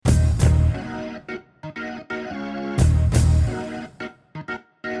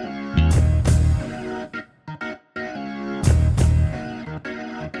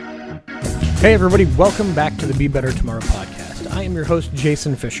Hey everybody, welcome back to the Be Better Tomorrow podcast. I am your host,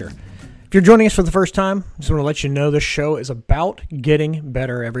 Jason Fisher. If you're joining us for the first time, I just want to let you know this show is about getting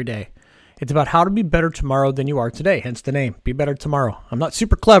better every day. It's about how to be better tomorrow than you are today, hence the name, Be Better Tomorrow. I'm not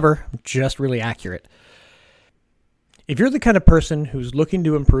super clever, I'm just really accurate. If you're the kind of person who's looking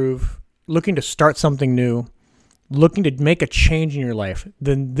to improve, looking to start something new, looking to make a change in your life,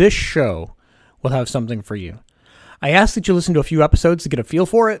 then this show will have something for you. I ask that you listen to a few episodes to get a feel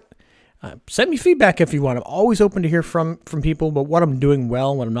for it. Send me feedback if you want. I'm always open to hear from people about what I'm doing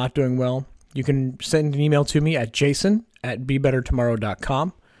well, what I'm not doing well. You can send an email to me at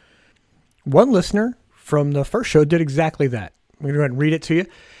jason@bebettertomorrow.com. One listener from the first show did exactly that. I'm going to go ahead and read it to you.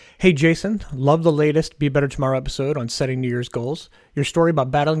 Hey, Jason, love the latest Be Better Tomorrow episode on setting New Year's goals. Your story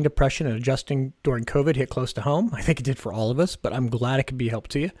about battling depression and adjusting during COVID hit close to home. I think it did for all of us, but I'm glad it could be help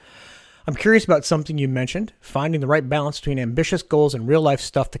to you. I'm curious about something you mentioned, finding the right balance between ambitious goals and real-life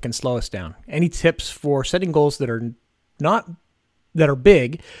stuff that can slow us down. Any tips for setting goals that are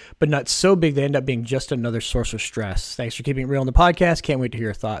big, but not so big they end up being just another source of stress? Thanks for keeping it real on the podcast. Can't wait to hear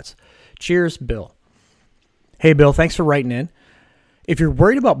your thoughts. Cheers, Bill. Hey, Bill, thanks for writing in. If you're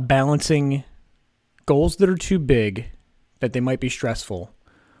worried about balancing goals that are too big, that they might be stressful,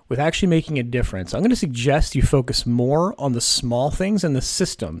 with actually making a difference, I'm going to suggest you focus more on the small things and the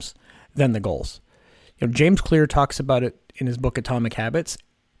systems than the goals. James Clear talks about it in his book Atomic Habits.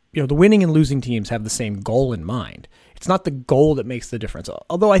 The winning and losing teams have the same goal in mind. It's not the goal that makes the difference,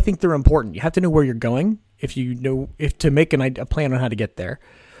 although I think they're important. You have to know where you're going if to make a plan on how to get there.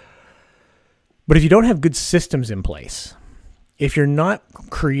 But if you don't have good systems in place, if you're not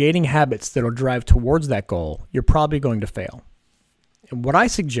creating habits that will drive towards that goal, you're probably going to fail. And what I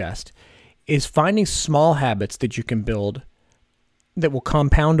suggest is finding small habits that you can build that will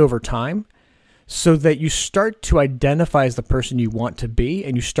compound over time so that you start to identify as the person you want to be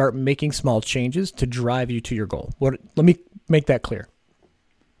and you start making small changes to drive you to your goal. Let me make that clear.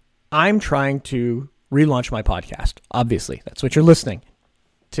 I'm trying to relaunch my podcast. Obviously, that's what you're listening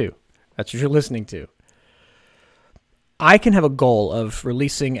to. I can have a goal of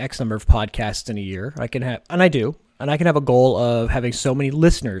releasing X number of podcasts in a year. I can have a goal of having so many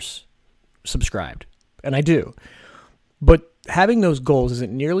listeners subscribed, and I do. But having those goals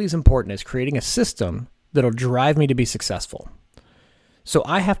isn't nearly as important as creating a system that'll drive me to be successful. So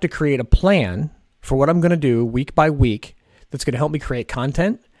I have to create a plan for what I'm going to do week by week that's going to help me create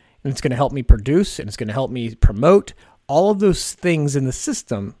content, and it's going to help me produce, and it's going to help me promote. All of those things in the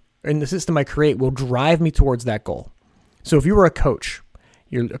system I create will drive me towards that goal. So if you were a coach,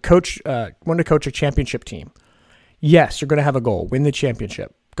 want to coach a championship team, yes, you're going to have a goal, win the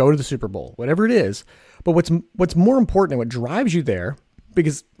championship, go to the Super Bowl, whatever it is. But what's more important and what drives you there,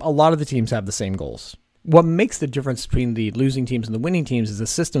 because a lot of the teams have the same goals. What makes the difference between the losing teams and the winning teams is the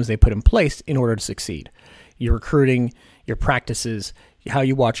systems they put in place in order to succeed. Your recruiting, your practices, how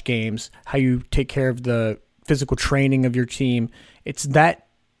you watch games, how you take care of the physical training of your team. It's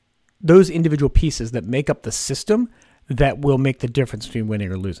those individual pieces that make up the system that will make the difference between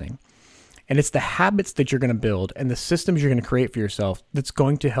winning or losing. And it's the habits that you're going to build and the systems you're going to create for yourself that's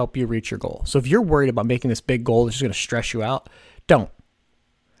going to help you reach your goal. So if you're worried about making this big goal that's just going to stress you out, don't.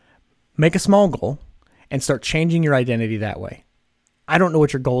 Make a small goal and start changing your identity that way. I don't know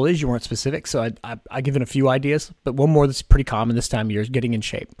what your goal is. You weren't specific, so I given a few ideas, but one more that's pretty common this time of year is getting in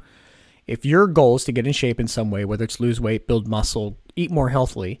shape. If your goal is to get in shape in some way, whether it's lose weight, build muscle, eat more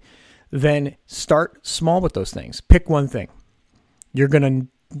healthily, then start small with those things. Pick one thing. You're going to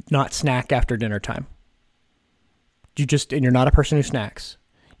not snack after dinner time. And you're not a person who snacks.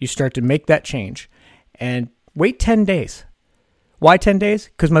 You start to make that change and wait 10 days. Why 10 days?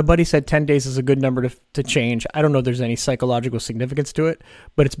 Because my buddy said 10 days is a good number to change. I don't know if there's any psychological significance to it,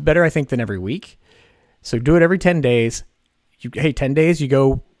 but it's better, I think, than every week. So do it every 10 days. 10 days, you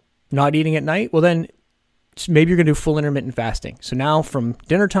go not eating at night. Well, then maybe you're going to do full intermittent fasting. So now from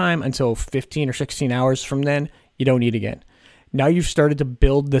dinner time until 15 or 16 hours from then, you don't eat again. Now you've started to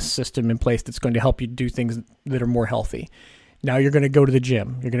build this system in place that's going to help you do things that are more healthy. Now you're going to go to the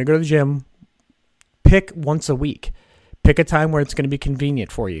gym. Pick once a week. Pick a time where it's going to be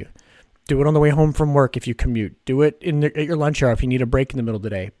convenient for you. Do it on the way home from work if you commute. Do it at your lunch hour if you need a break in the middle of the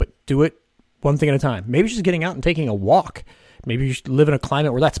day. But do it one thing at a time. Maybe just getting out and taking a walk. Maybe you live in a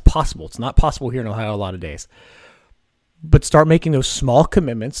climate where that's possible. It's not possible here in Ohio a lot of days. But start making those small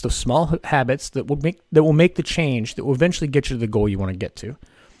commitments, those small habits that will make the change that will eventually get you to the goal you want to get to.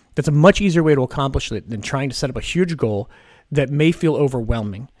 That's a much easier way to accomplish it than trying to set up a huge goal that may feel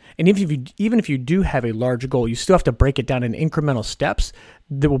overwhelming. And even if you do have a large goal, you still have to break it down in incremental steps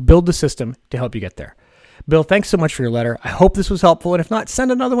that will build the system to help you get there. Bill, thanks so much for your letter. I hope this was helpful, and if not,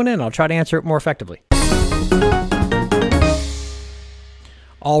 send another one in. I'll try to answer it more effectively.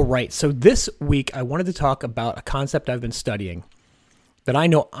 All right, so this week I wanted to talk about a concept I've been studying that I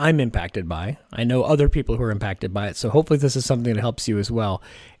know I'm impacted by. I know other people who are impacted by it, so hopefully this is something that helps you as well.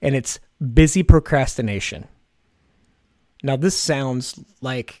 And it's busy procrastination. Now, this sounds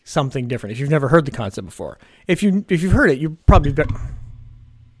like something different if you've never heard the concept before. If you've heard it,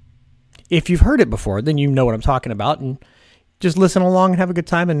 if you've heard it before, then you know what I'm talking about, and just listen along and have a good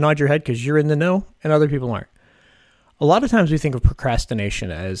time and nod your head because you're in the know and other people aren't. A lot of times we think of procrastination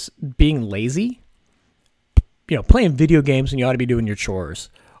as being lazy, playing video games when you ought to be doing your chores,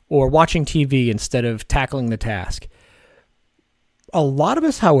 or watching TV instead of tackling the task. A lot of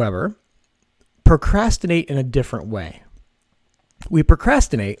us, however, procrastinate in a different way. We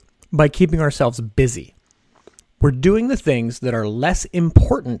procrastinate by keeping ourselves busy. We're doing the things that are less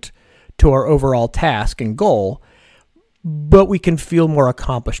important to our overall task and goal, but we can feel more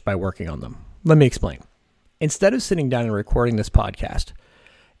accomplished by working on them. Let me explain. Instead of sitting down and recording this podcast,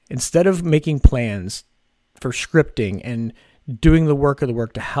 instead of making plans for scripting and doing the work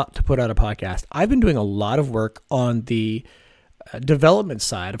to put out a podcast, I've been doing a lot of work on the development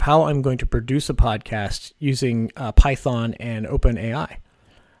side of how I'm going to produce a podcast using Python and OpenAI,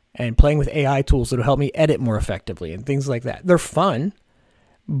 and playing with AI tools that will help me edit more effectively and things like that. They're fun,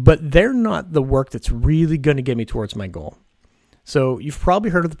 but they're not the work that's really going to get me towards my goal. So you've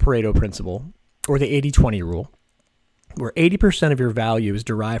probably heard of the Pareto principle, or the 80-20 rule, where 80% of your value is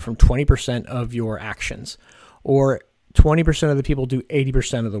derived from 20% of your actions, or 20% of the people do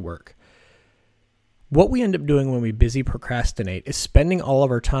 80% of the work. What we end up doing when we busy procrastinate is spending all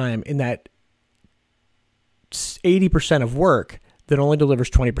of our time in that 80% of work that only delivers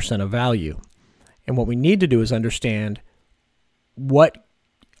 20% of value. And what we need to do is understand what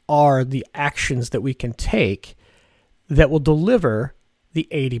are the actions that we can take that will deliver the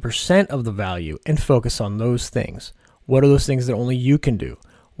 80% of the value, and focus on those things. What are those things that only you can do?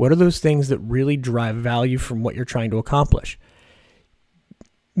 What are those things that really drive value from what you're trying to accomplish?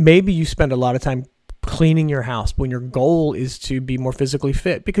 Maybe you spend a lot of time cleaning your house when your goal is to be more physically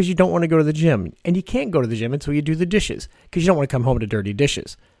fit because you don't want to go to the gym, and you can't go to the gym until you do the dishes because you don't want to come home to dirty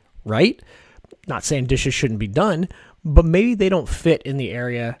dishes, right? Not saying dishes shouldn't be done, but maybe they don't fit in the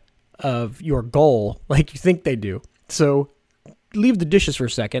area of your goal like you think they do. So leave the dishes for a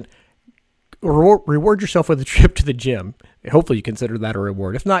second. Reward yourself with a trip to the gym. Hopefully you consider that a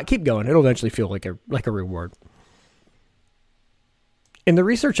reward. If not, keep going. It'll eventually feel like a reward. In the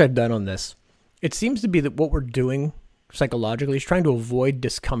research I've done on this, it seems to be that what we're doing psychologically is trying to avoid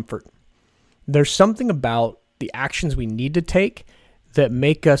discomfort. There's something about the actions we need to take that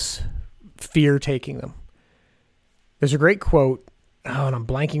make us fear taking them. There's a great quote, and I'm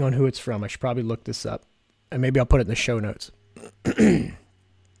blanking on who it's from. I should probably look this up, and maybe I'll put it in the show notes.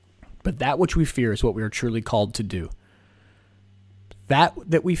 But that which we fear is what we are truly called to do.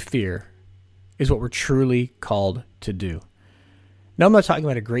 That we fear is what we're truly called to do. Now, I'm not talking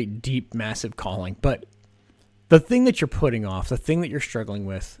about a great, deep, massive calling, but the thing that you're putting off, the thing that you're struggling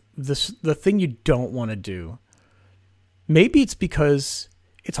with, the thing you don't want to do, maybe it's because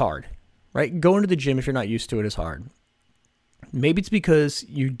it's hard, right? Going to the gym, if you're not used to it, is hard. Maybe it's because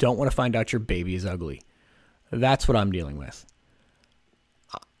you don't want to find out your baby is ugly. That's what I'm dealing with.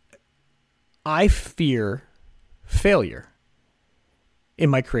 I fear failure in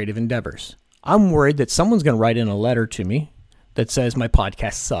my creative endeavors. I'm worried that someone's going to write in a letter to me that says my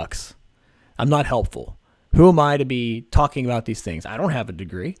podcast sucks. I'm not helpful. Who am I to be talking about these things? I don't have a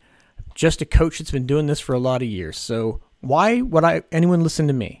degree. Just a coach that's been doing this for a lot of years. So why would anyone listen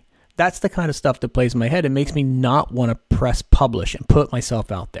to me? That's the kind of stuff that plays in my head. It makes me not want to press publish and put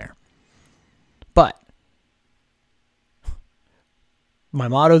myself out there. But my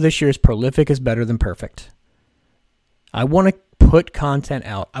motto this year is prolific is better than perfect. I want to put content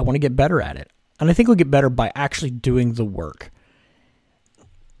out. I want to get better at it. And I think we'll get better by actually doing the work.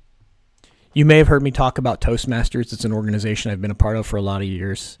 You may have heard me talk about Toastmasters. It's an organization I've been a part of for a lot of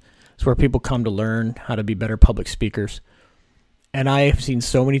years. It's where people come to learn how to be better public speakers. And I have seen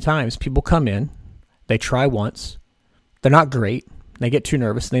so many times people come in, they try once, they're not great, they get too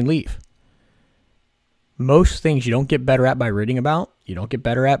nervous, and they leave. Most things you don't get better at by reading about, you don't get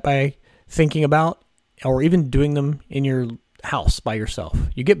better at by thinking about, or even doing them in your house by yourself.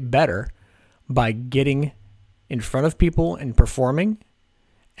 You get better by getting in front of people and performing,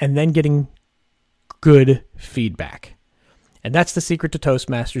 and then getting good feedback. And that's the secret to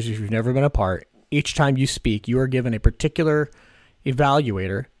Toastmasters. If you've never been a part, each time you speak, you are given a particular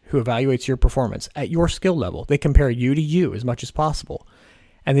evaluator who evaluates your performance at your skill level. They compare you to you as much as possible.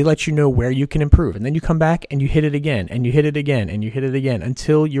 and they let you know where you can improve. And then you come back and you hit it again, and you hit it again, and you hit it again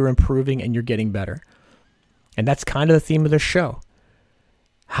until you're improving and you're getting better. And that's kind of the theme of this show,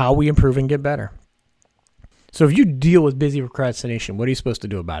 how we improve and get better. So if you deal with busy procrastination, what are you supposed to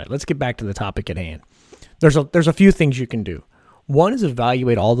do about it? Let's get back to the topic at hand. There's a few things you can do. One is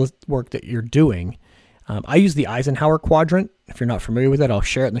evaluate all the work that you're doing. I use the Eisenhower quadrant. If you're not familiar with it, I'll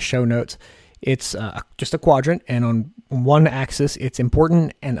share it in the show notes. It's just a quadrant, and on one axis, it's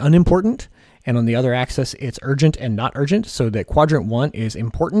important and unimportant, and on the other axis, it's urgent and not urgent. So that quadrant 1 is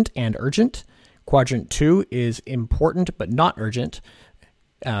important and urgent. Quadrant 2 is important but not urgent.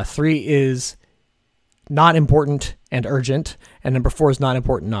 3 is not important and urgent, and number 4 is not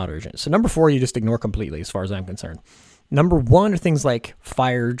important, not urgent. So number 4, you just ignore completely as far as I'm concerned. Number 1 are things like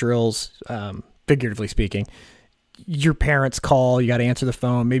fire drills, figuratively speaking. Your parents call, you got to answer the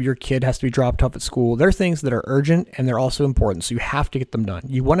phone. Maybe your kid has to be dropped off at school. They're things that are urgent and they're also important, so you have to get them done.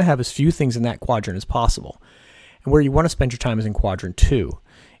 You want to have as few things in that quadrant as possible. And where you want to spend your time is in quadrant 2.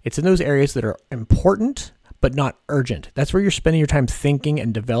 It's in those areas that are important but not urgent. That's where you're spending your time thinking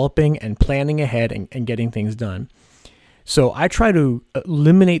and developing and planning ahead and getting things done. So I try to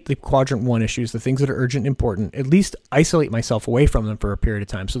eliminate the quadrant 1 issues, the things that are urgent and important, at least isolate myself away from them for a period of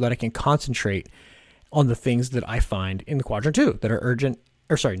time so that I can concentrate on the things that I find in the quadrant 2 that are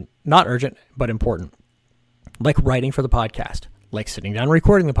not urgent, but important. Like writing for the podcast, like sitting down and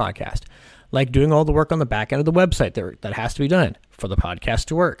recording the podcast, like doing all the work on the back end of the website that has to be done for the podcast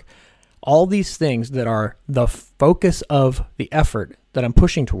to work. All these things that are the focus of the effort that I'm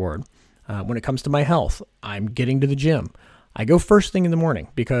pushing toward. When it comes to my health, I'm getting to the gym. I go first thing in the morning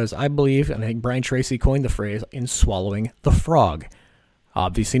because I believe, and I think Brian Tracy coined the phrase, in swallowing the frog.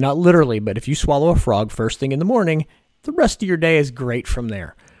 Obviously not literally, but if you swallow a frog first thing in the morning, the rest of your day is great from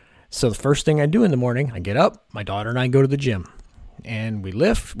there. So the first thing I do in the morning, I get up, my daughter and I go to the gym. And we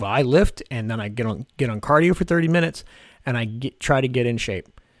lift. Well, I lift, and then I get on cardio for 30 minutes, and I try to get in shape.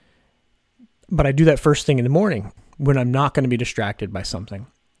 But I do that first thing in the morning when I'm not going to be distracted by something.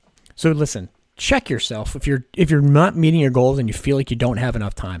 So listen, check yourself if you're not meeting your goals and you feel like you don't have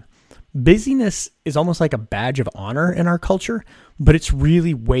enough time. Busyness is almost like a badge of honor in our culture, but it's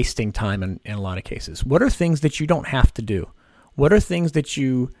really wasting time in a lot of cases. What are things that you don't have to do? What are things that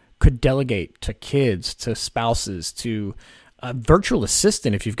you could delegate to kids, to spouses, to a virtual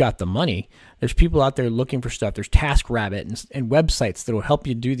assistant if you've got the money? There's people out there looking for stuff. There's TaskRabbit and websites that will help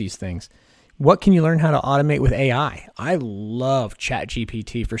you do these things. What can you learn how to automate with AI? I love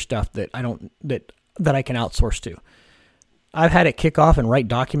ChatGPT for stuff that I can outsource to. I've had it kick off and write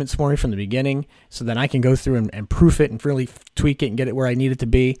documents for me from the beginning so that I can go through and proof it and really tweak it and get it where I need it to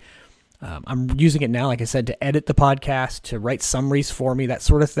be. I'm using it now, like I said, to edit the podcast, to write summaries for me, that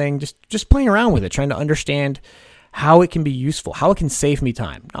sort of thing. Just playing around with it, trying to understand how it can be useful, how it can save me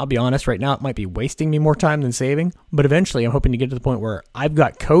time. I'll be honest, right now it might be wasting me more time than saving, but eventually I'm hoping to get to the point where I've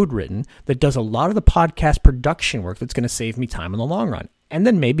got code written that does a lot of the podcast production work that's going to save me time in the long run. And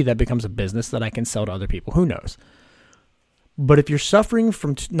then maybe that becomes a business that I can sell to other people. Who knows? But if you're suffering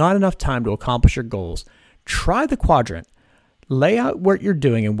from not enough time to accomplish your goals, try the quadrant. Lay out what you're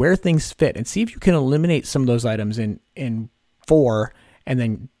doing and where things fit and see if you can eliminate some of those items in 4 and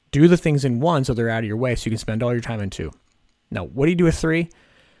then do the things in 1 so they're out of your way so you can spend all your time in 2. Now, what do you do with 3?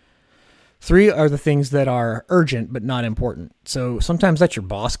 3 are the things that are urgent but not important. So sometimes that's your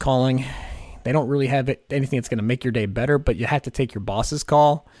boss calling. They don't really have anything that's going to make your day better, but you have to take your boss's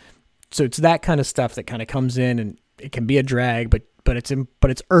call. So it's that kind of stuff that kind of comes in, and it can be a drag, but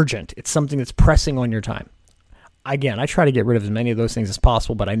it's urgent. It's something that's pressing on your time. Again, I try to get rid of as many of those things as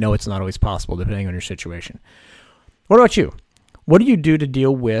possible, but I know it's not always possible depending on your situation. What about you? What do you do to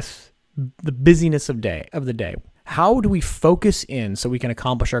deal with the busyness of the day? How do we focus in so we can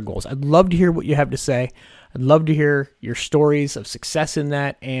accomplish our goals? I'd love to hear what you have to say. I'd love to hear your stories of success in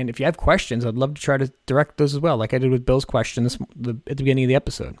that. And if you have questions, I'd love to try to direct those as well, like I did with Bill's questions at the beginning of the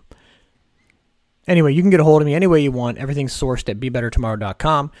episode. Anyway, you can get a hold of me any way you want. Everything's sourced at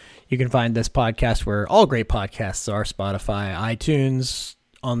BeBetterTomorrow.com. You can find this podcast where all great podcasts are: Spotify, iTunes,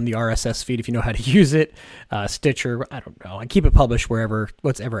 on the RSS feed if you know how to use it, Stitcher, I don't know. I keep it published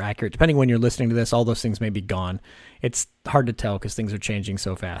what's ever accurate. Depending when you're listening to this, all those things may be gone. It's hard to tell because things are changing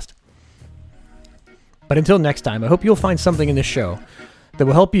so fast. But until next time, I hope you'll find something in this show that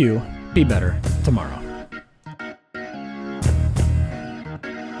will help you be better tomorrow.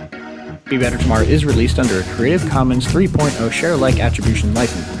 Be Better Tomorrow is released under a Creative Commons 3.0 share-alike attribution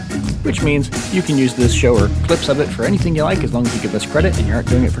license. which means you can use this show or clips of it for anything you like as long as you give us credit and you aren't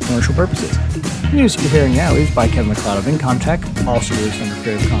doing it for commercial purposes. The music you're hearing now is by Kevin MacLeod of Incomtech, also released under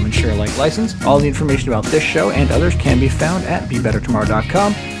Creative Commons Share Alike license. All the information about this show and others can be found at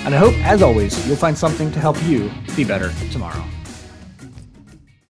BeBetterTomorrow.com, and I hope, as always, you'll find something to help you be better tomorrow.